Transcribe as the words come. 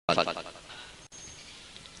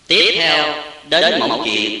Tiếp theo đến mẫu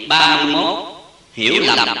chuyện 31, hiểu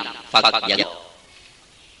lầm Phật và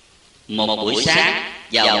một buổi sáng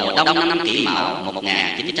vào mùa đông năm Kỷ Mão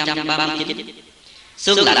 1939,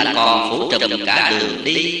 sương lạnh còn phủ trùm cả đường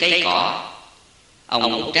đi cây cỏ.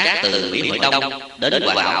 Ông Út Trác từ Mỹ Hội Đông đến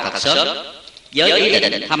Hòa Hảo thật sớm với ý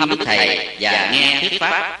định thăm Đức Thầy và nghe thuyết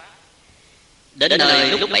pháp. Đến nơi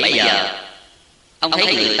lúc 7 giờ, ông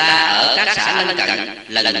thấy người ta ở các xã lân cận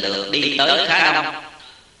lần lượt đi tới khá đông.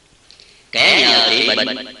 Kẻ nhờ trị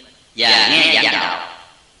bệnh và nghe giảng đạo.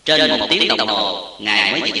 Trên 1 tiếng đồng hồ,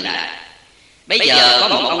 Ngài mới dừng lại. Bây giờ có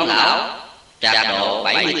một ông lão trạc độ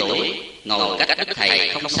 70 tuổi ngồi cách Đức Thầy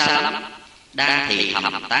không xa lắm, đang thì thầm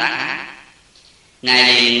tán thán.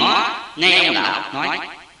 Ngài liền ngó ngay ông lão nói: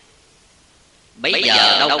 bây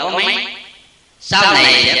giờ đâu có mấy, sau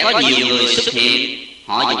này sẽ có nhiều người xuất hiện,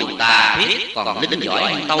 họ dùng tà thuyết còn linh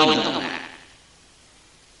giỏi hơn tôi nữa không ạ?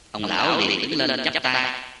 Ông lão liền đứng lên chắp tay: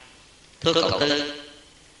 thưa cậu Tư,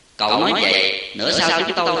 cậu nói vậy nửa sau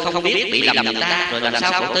chúng tôi không biết bị lầm người ta rồi làm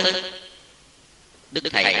sao cậu Tư? Đức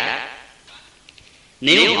Thầy đáp: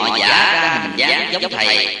 nếu họ giả ra hình dáng giống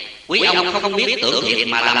thầy, quý ông không biết tưởng thiệt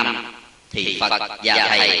mà lầm, thì Phật và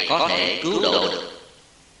Thầy có thể cứu độ được.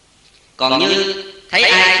 Còn như thấy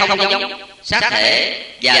ai không giống xác thể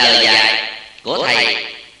và lời dạy của Thầy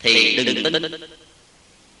thì đừng tin.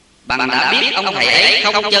 Bằng đã biết ông Thầy ấy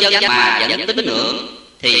không chân chánh mà vẫn tín ngưỡng,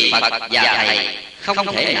 thì Phật và Thầy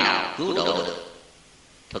không thể nào cứu độ được.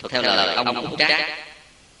 Thực theo lời ông Út Trác.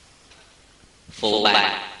 Phụ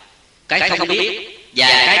bà, cái không biết và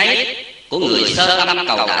cái biết của người sơ tâm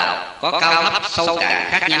cầu đạo có cao thấp sâu cạn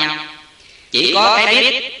khác nhau. Chỉ có cái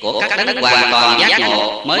biết của các đấng hoàn toàn giác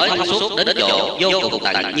ngộ mới thông suốt đến chỗ vô cùng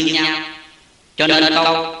tận như nhau. Cho nên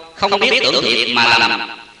câu không biết tưởng thiệt mà lầm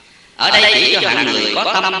ở đây chỉ cho hạng người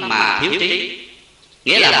có tâm mà thiếu trí,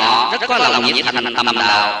 nghĩa là họ rất có lòng nhiệt thành tầm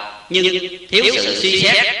đạo, nhưng thiếu sự suy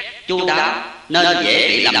xét chu đáo nên dễ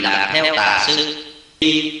bị lầm lạc theo tà sư.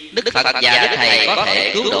 Đức Phật và Đức Thầy có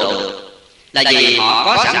thể cứu độ được là vì họ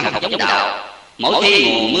có sẵn học giống đạo. Mỗi khi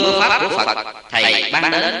nguồn mưa pháp của Phật Thầy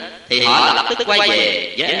ban đến thì họ lập tức quay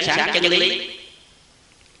về với ánh sáng chân lý.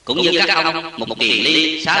 Cũng như các ông một kiền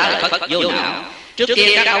ly xá lợi Phất vô não, trước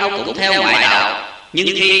kia các ông cũng theo ngoại đạo, nhưng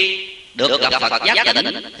khi được gặp Phật giác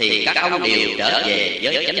tỉnh thì các ông đều trở về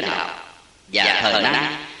với chánh đạo. Và thời nay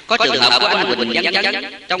có trường hợp của anh Quỳnh Văn Chánh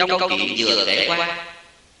trong câu chuyện vừa kể qua.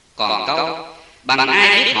 Còn câu bằng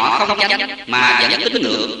ai biết họ không chánh mà vẫn tín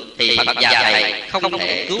ngưỡng thì Phật và Thầy không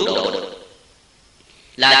thể cứu độ được,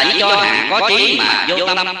 là chỉ cho hạng có trí mà vô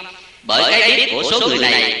tâm. Bởi cái biết của số người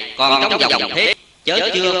này còn trong dòng thế chớ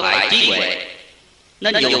chưa phải trí huệ,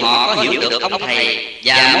 nên dù họ có hiểu được ông Thầy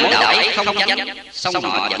và mối đạo ấy không chánh, song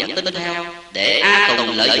họ vẫn tin theo để a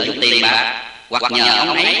tùng lợi dụng tiền bạc, hoặc nhờ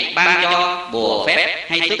ông ấy ban cho bùa phép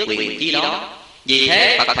hay tước quyền chi đó. Vì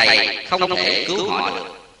thế Phật Thầy không thể cứu họ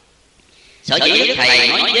được. Sở dĩ Đức Thầy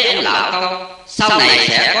nói với ông lão câu sau này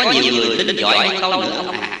sẽ có nhiều người tin giỏi hơn tôi nữa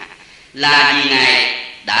ông ạ, là vì Ngài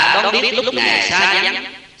đã đoán biết lúc Ngài xa vắng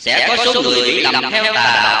sẽ có số người bị lầm theo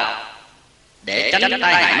tà đạo. Để tránh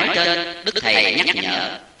tai hại nói trên, Đức Thầy nhắc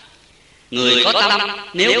nhở người có tâm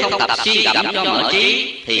nếu không tập suy gẫm cho mở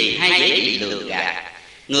trí thì hay dễ bị lừa gạt.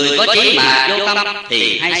 Người có trí mà vô tâm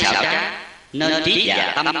thì hay xảo trá. Nên trí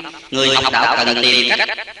và tâm, người học đạo cần tìm cách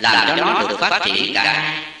làm cho nó được phát triển cả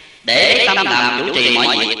hai, để tâm làm chủ trì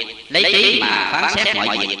mọi việc, lấy trí mà phán xét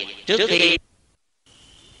mọi việc trước khi.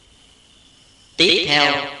 Tiếp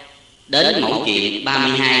theo đến mẫu chuyện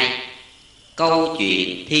 32, câu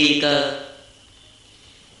chuyện thiên cơ.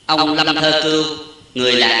 Ông Lâm Thơ Cưu,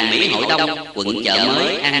 người làng Mỹ Hội Đông, quận Chợ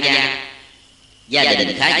Mới, An Giang, gia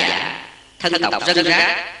đình khá giả, thân tộc rân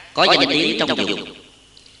rác, có danh tiếng trong vùng.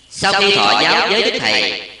 Sau khi thọ giáo với Đức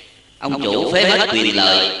Thầy, ông chủ phế hết quyền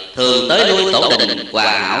lợi, thường tới lui tổ đình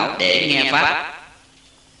Hòa Hảo để nghe pháp.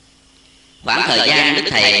 Khoảng thời gian Đức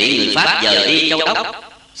Thầy bị người Pháp dời đi Châu Đốc,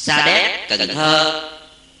 Sa Đéc, Cần Thơ,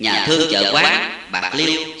 nhà thương Chợ Quán, Bạc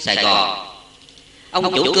Liêu, Sài Gòn,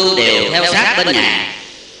 ông chủ Cưu đều theo sát bên Ngài.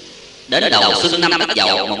 Đến đầu xuân năm Ất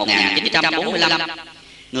Dậu 1945,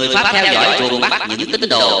 người Pháp theo dõi truồng bắt những tín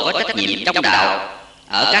đồ có trách nhiệm trong đạo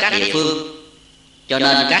ở các địa phương, cho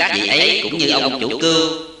nên các vị ấy cũng như ông chủ Cưu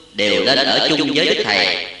đều lên ở chung với Đức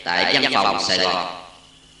Thầy tại văn phòng Sài Gòn.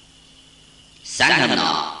 Sáng hôm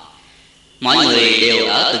nọ, mọi người đều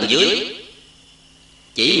ở tầng dưới,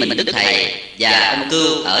 chỉ mình Đức Thầy và ông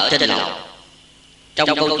Cưu ở trên lầu.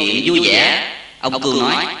 Trong câu chuyện vui vẻ, ông Cưu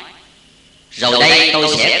nói: rồi đây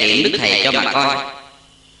tôi sẽ kiện Đức Thầy cho mà coi.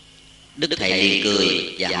 Đức Thầy liền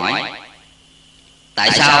cười và hỏi: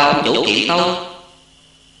 tại sao ông chủ kiện tôi?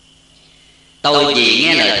 Tôi vì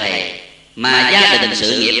nghe lời Thầy mà gia đình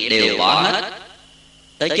sự nghiệp đều bỏ hết,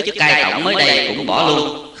 tới chức cai tổng mới đây cũng bỏ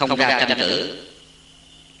luôn, không ra tranh cử.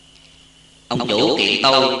 Ông chủ kiện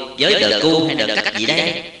tôi với đờ cu hay đờ cách gì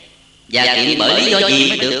đây? Và kiện bởi lý do gì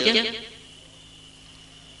mới được chứ?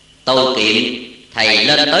 Tôi kiện thầy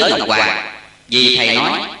lên tới Ngọc Hoàng, vì thầy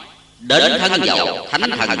nói đến thân dậu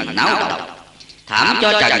thánh thần náo động, thảm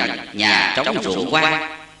cho trần nhà trống ruộng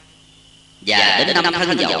qua, và đến năm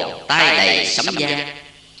thân dậu tai đầy sấm da,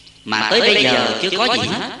 mà tới bây giờ chưa có gì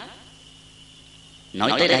hết.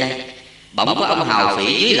 Nói tới đây, bỗng có ông hào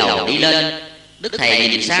phỉ dưới lầu đi lên. Đức thầy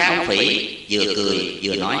nhìn sang ông phỉ, vừa cười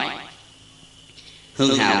vừa nói: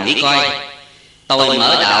 Hương hào nghĩ coi, tôi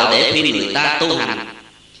mở đạo để khuyên người ta tu hành,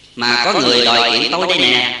 mà có người đòi kiện tôi đây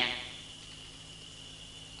nè.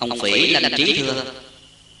 Ông phỉ lanh trí thưa: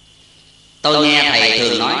 Tôi nghe thầy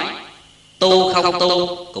thường nói, tu không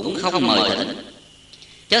tu cũng không mời thỉnh,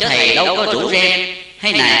 chứ thầy đâu có rủ rê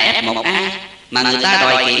hay nài ép một ai mà người ta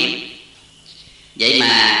đòi kiện. Vậy mà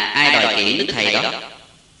ai đòi kiện đức thầy đó?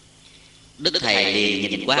 Đức thầy liền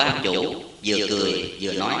nhìn qua ông chủ, vừa cười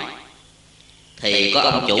vừa nói: Thì có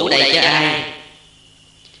ông chủ đây chứ ai.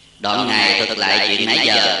 Đoạn ngài thuật lại chuyện nãy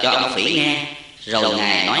giờ cho ông phỉ nghe, rồi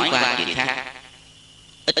ngài nói qua chuyện khác.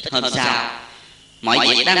 Ít hôm sau, mọi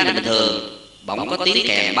việc đang bình thường, bỗng có tiếng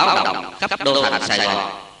kèn báo động khắp đô thành Sài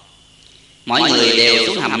Gòn. Mọi người đều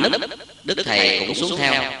xuống hầm núp, đức thầy cũng xuống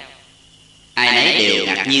theo. Ai nấy đều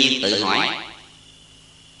ngạc nhiên tự hỏi: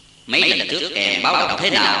 Mấy lần trước kèn báo động thế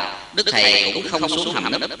nào, đức thầy cũng không xuống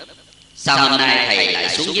hầm núp, sao hôm nay thầy lại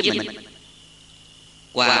xuống với mình?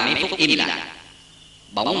 Qua mấy phút im lặng,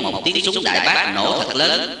 bỗng một tiếng súng đại bác nổ thật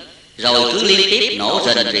lớn, rồi cứ liên tiếp nổ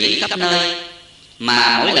rền rĩ khắp nơi.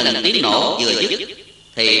 Mà mỗi lần tiếng nổ vừa dứt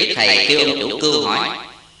thì đức thầy kêu ông chủ cưu hỏi: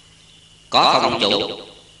 Có không ông chủ?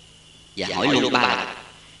 Và hỏi luôn 3 lần.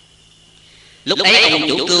 Lúc ấy ông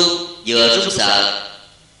chủ cưu vừa run sợ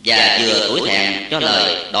và vừa tủi thẹn cho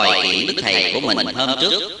lời đòi kiện đức thầy của mình hôm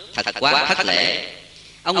trước thật quá thất lễ.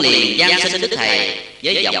 Ông liền van xin đức thầy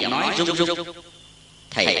với giọng nói run run: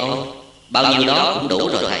 Thầy ơi, bao nhiêu đó cũng đủ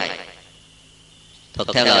rồi thầy. Thuật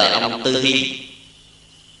theo lời ông Tư Hiên.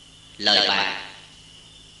 Lời bài.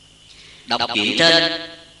 Đọc chuyện trên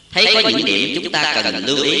thấy có những điểm chúng ta cần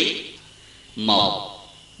lưu ý. 1.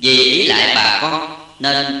 Vì ý lại bà con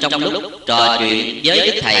nên trong lúc trò chuyện với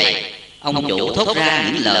đức thầy, ông chủ thốt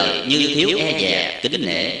ra những lời như thiếu e dè kính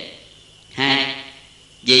nể. 2.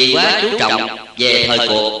 Vì quá chú trọng về thời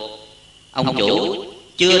cuộc, ông chủ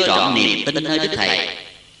chưa trọn niềm tin nơi đức thầy.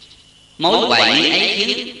 Mối hoài nghi ấy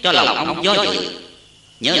khiến cho lòng ông do dự,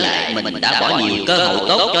 nhớ lại mình đã bỏ nhiều cơ hội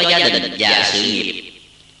tốt cho gia đình và sự nghiệp,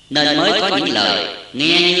 nên mới có những lời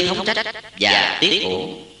nghe như thống trách và tiếc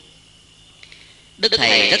uổng. Đức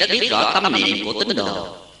thầy rất biết rõ tâm niệm của tín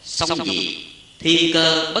đồ, song vì thiên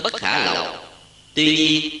cơ bất khả lậu. Tuy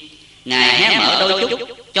nhiên, ngài hé mở đôi chút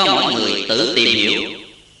cho mọi người tự tìm hiểu,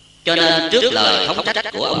 cho nên trước lời thống trách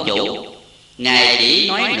của ông chủ, ngài chỉ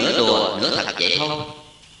nói nửa đùa nửa thật vậy thôi.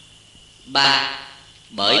 3.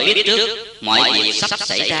 Bởi biết trước mọi việc sắp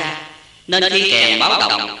xảy ra, nên khi kèn báo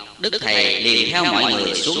động, đức thầy liền theo mọi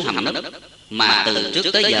người xuống hầm núp, mà từ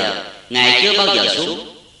trước tới giờ ngài chưa bao giờ xuống.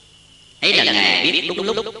 Ấy là ngài biết đúng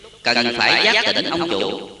lúc cần phải giác tỉnh ông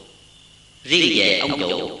chủ. Riêng về ông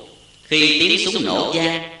chủ, khi tiếng súng nổ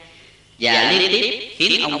vang và liên tiếp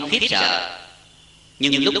khiến ông khiếp sợ,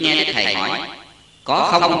 nhưng lúc nghe đức thầy hỏi có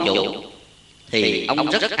không ông chủ, thì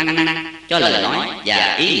ông rất ăn năn cho lời nói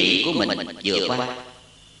và ý nghĩ của mình vừa qua.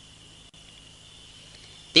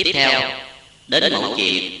 Tiếp theo đến mẫu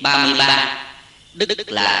chuyện 33, Đức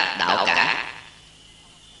là đạo cả.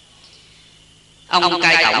 Ông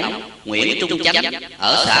cai tổng Nguyễn Trung Chánh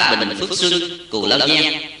ở xã Bình Phước Xuân, Cù Lao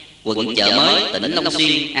Giang, quận Chợ Mới, tỉnh Long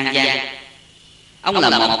Xuyên, An Giang. Ông là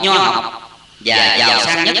một nho học và giàu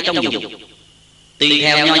sang nhất trong vùng. Tuy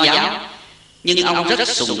theo nho giáo, nhưng ông rất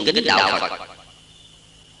sùng kính đạo Phật.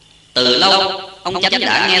 Từ lâu, ông Chánh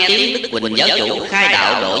đã nghe tiếng Đức Quỳnh giáo chủ khai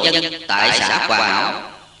đạo độ dân tại xã Hòa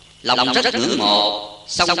Hảo, lòng rất ngưỡng mộ,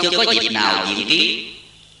 song chưa có dịp nào diện kiến.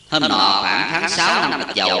 Hôm nọ khoảng tháng 6 năm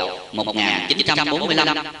Đật Dậu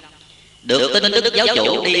 1945, được tin Đức giáo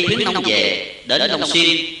chủ đi khuyến nông về đến Long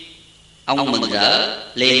Xuyên. Ông mừng rỡ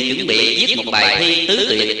liền chuẩn bị viết một bài thi tứ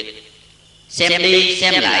tuyệt, xem đi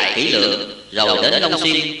xem lại kỹ lưỡng rồi đến Long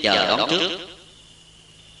Xuyên chờ đón trước.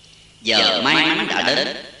 Giờ may mắn đã đến,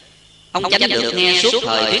 ông Chánh được nghe suốt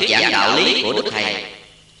thời thuyết giảng đạo lý của Đức Thầy,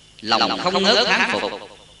 lòng không ngớt thán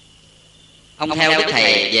phục. Ông theo Đức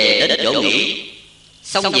Thầy về đến chỗ nghỉ,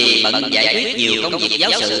 song vì bận giải quyết nhiều công việc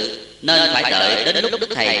giáo sự nên phải đợi đến lúc Đức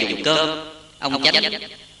Thầy dùng cơm, ông Chánh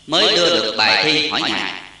mới đưa được bài thi hỏi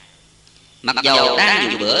ngài. Mặc dầu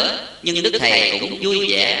đang dùng bữa, nhưng Đức Thầy cũng vui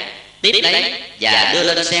vẻ tiếp lấy và đưa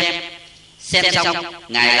lên xem. Xem xong,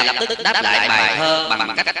 Ngài lập tức đáp lại bài thơ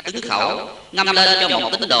bằng cách ứng khẩu, ngâm lên cho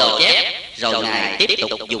một tín đồ chép, rồi Ngài tiếp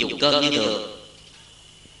tục dùng cơm như thường.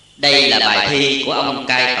 Đây là bài thi của ông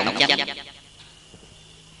cai tổng chánh.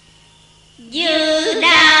 Dư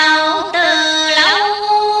đạo từ lâu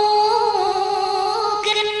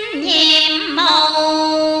kinh nghiệm màu,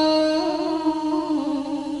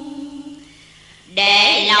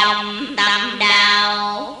 để lòng tầm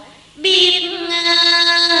đạo biết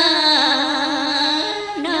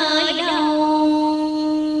nơi đâu.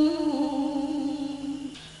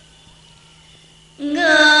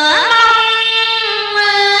 Ngựa mong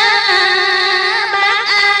bác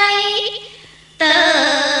ai từ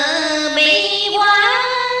bi quá,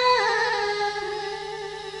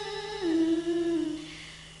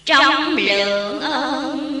 trong lượng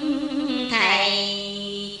ơn Thầy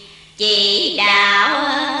chỉ đạo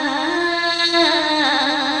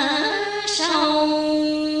sâu.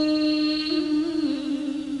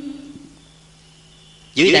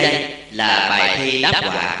 Dưới đây là bài thi đáp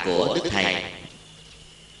họa của Đức Thầy.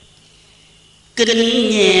 Kinh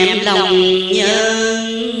nhẹm lòng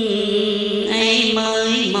nhân ấy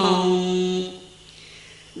mới mong,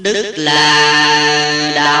 đức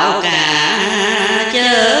là đạo cả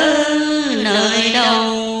chớ nơi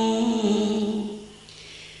đâu.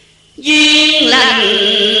 Duyên lành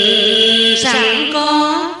sẵn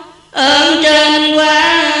có ơn trên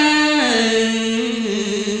quá,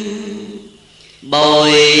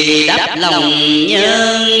 bồi đắp lòng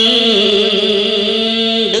nhân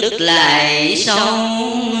đức lại sâu.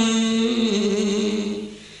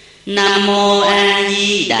 Nam mô A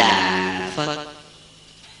Di Đà Phật.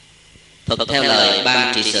 Thuật theo lời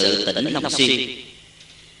ban trị sự tỉnh Long Xuyên.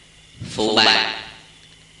 Phụ bài: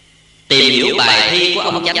 tìm hiểu bài thi của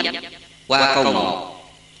ông chánh qua câu 1.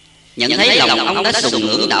 Nhận thấy lòng ông đã sùng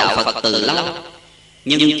ngưỡng đạo Phật từ lâu,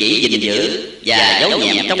 nhưng chỉ gìn giữ và giấu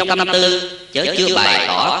nhẹm trong tâm tư, chớ chưa bày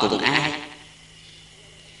tỏ cùng ai.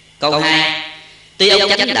 Câu 2. Tuy ông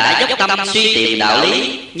chánh đã dốc tâm suy tìm đạo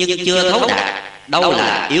lý, nhưng chưa thấu đạt đâu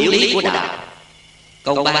là yếu lý của đạo.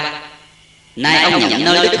 Câu 3. Nay ông nhận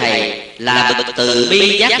nơi Đức Thầy là bậc từ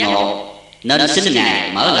bi giác ngộ, nên xin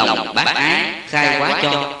Ngài mở lòng bác ái khai hóa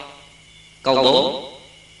cho. Câu 4.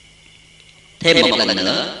 Thêm một lần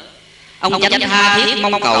nữa, ông chánh tha thiết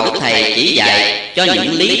mong cầu Đức Thầy chỉ dạy cho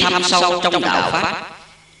những lý thâm sâu trong đạo Pháp.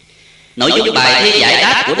 Nội dung bài thi giải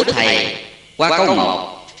đáp của Đức Thầy qua câu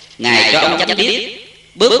 1, Ngài cho ông chánh biết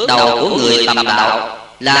bước đầu của người tầm đạo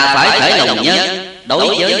là phải khởi lòng nhân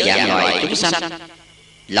đối với dạng loài chúng sanh.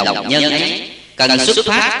 Lòng nhân ấy cần xuất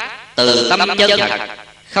phát từ tâm chân thật,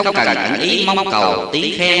 không cần ẩn ý mong cầu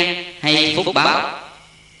tiếng khen hay phúc báo.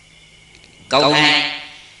 Câu 2,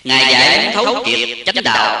 Ngài dạy muốn thấu triệt chánh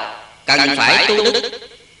đạo cần phải tu đức,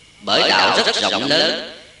 bởi đạo rất rộng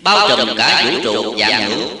lớn, bao trùm cả vũ trụ vạn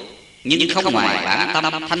hữu, nhưng không ngoài bản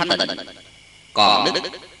tâm thanh tịnh. Còn đức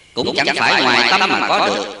cũng chẳng phải ngoài tâm mà có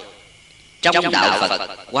được. Trong đạo Phật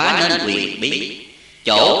quá nên quyền bí,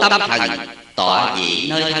 chỗ tâm thần tọa vị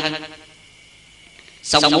nơi thân.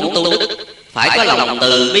 Song muốn tu đức phải có lòng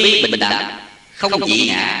từ bi bình đẳng, không dị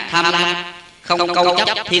ngã tham lam, không câu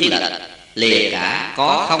chấp thiên lệch, lìa cả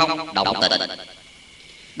có không động tịnh.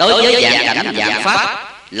 Đối với dạng cảnh dạng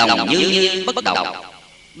pháp, lòng như bất động.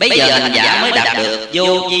 Bây giờ hành giả mới đạt được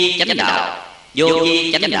vô vi chánh đạo. Vô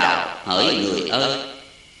vi chánh đạo hỡi người ơi.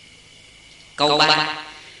 Câu 3,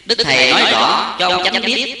 Đức Thầy nói rõ cho ông chánh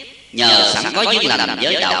biết, nhờ sẵn có duyên lành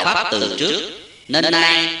với đạo pháp từ trước, nên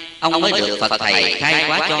nay ông mới được Phật Thầy khai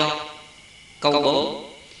hóa cho. Câu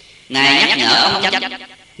 4, Ngài nhắc nhở ông chánh,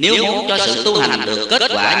 nếu muốn cho sự tu hành được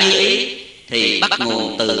kết quả như ý, thì bắt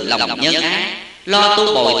nguồn từ lòng nhân ái, lo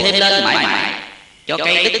tu bồi thêm lên mãi mãi, cho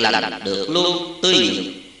cây đức lành được luôn tươi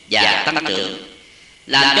nhuận và tăng trưởng,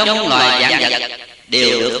 làm cho muôn loài vạn vật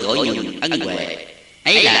đều được gọi nhường ân huệ.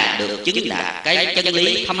 Ấy là được chứng đạt cái chân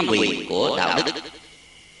lý thâm quyền của đạo đức.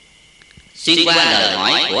 Xuyên qua lời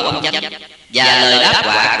hỏi của ông chánh và lời đáp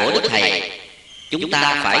họa của Đức Thầy, chúng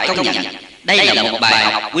ta phải công nhận đây là một bài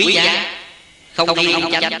học quý giá, không riêng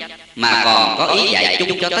ông chánh mà còn có ý dạy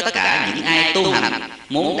chung cho tất cả những ai tu hành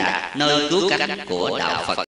muốn đạt nơi cứu cánh của đạo Phật.